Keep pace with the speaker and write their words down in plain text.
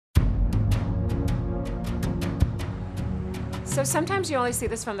So sometimes you only see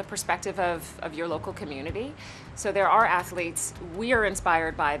this from the perspective of your local community. So there are athletes, we are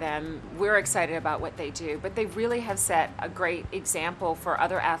inspired by them, we're excited about what they do, but they really have set a great example for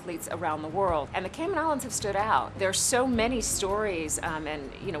other athletes around the world. And the Cayman Islands have stood out. There's so many stories, and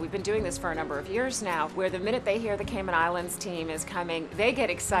we've been doing this for a number of years now, where the minute they hear the Cayman Islands team is coming, they get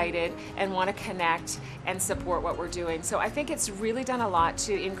excited and want to connect and support what we're doing. So I think it's really done a lot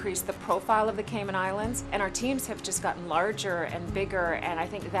to increase the profile of the Cayman Islands, and our teams have just gotten larger and bigger, and I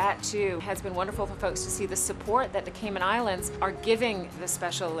think that too has been wonderful for folks to see the support that the Cayman Islands are giving the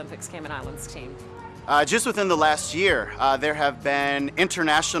Special Olympics Cayman Islands team. Just within the last year, there have been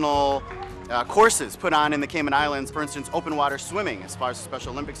international courses put on in the Cayman Islands, for instance, open water swimming as far as the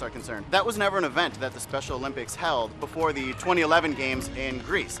Special Olympics are concerned. That was never an event that the Special Olympics held before the 2011 Games in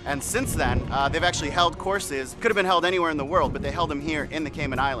Greece. And since then, they've actually held courses, could have been held anywhere in the world, but they held them here in the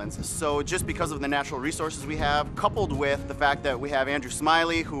Cayman Islands. So just because of the natural resources we have, coupled with the fact that we have Andrew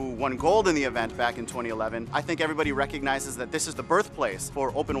Smiley, who won gold in the event back in 2011, I think everybody recognizes that this is the birthplace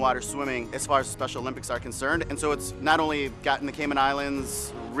for open water swimming as far as the Special Olympics are concerned. And so it's not only gotten the Cayman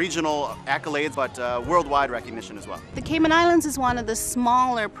Islands regional accolades, but worldwide recognition as well. The Cayman Islands is one of the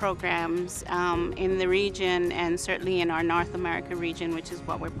smaller programs in the region, and certainly in our North America region, which is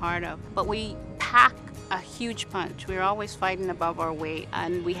what we're part of. But we pack a huge punch. We're always fighting above our weight,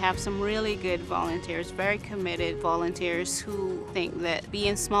 and we have some really good volunteers, very committed volunteers who think that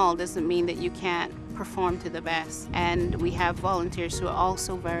being small doesn't mean that you can't perform to the best. And we have volunteers who are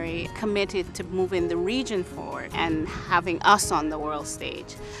also very committed to moving the region forward and having us on the world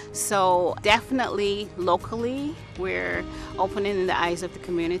stage. So definitely locally we're opening the eyes of the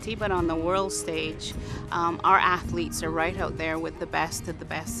community, but on the world stage our athletes are right out there with the best of the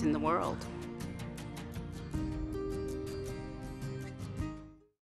best in the world.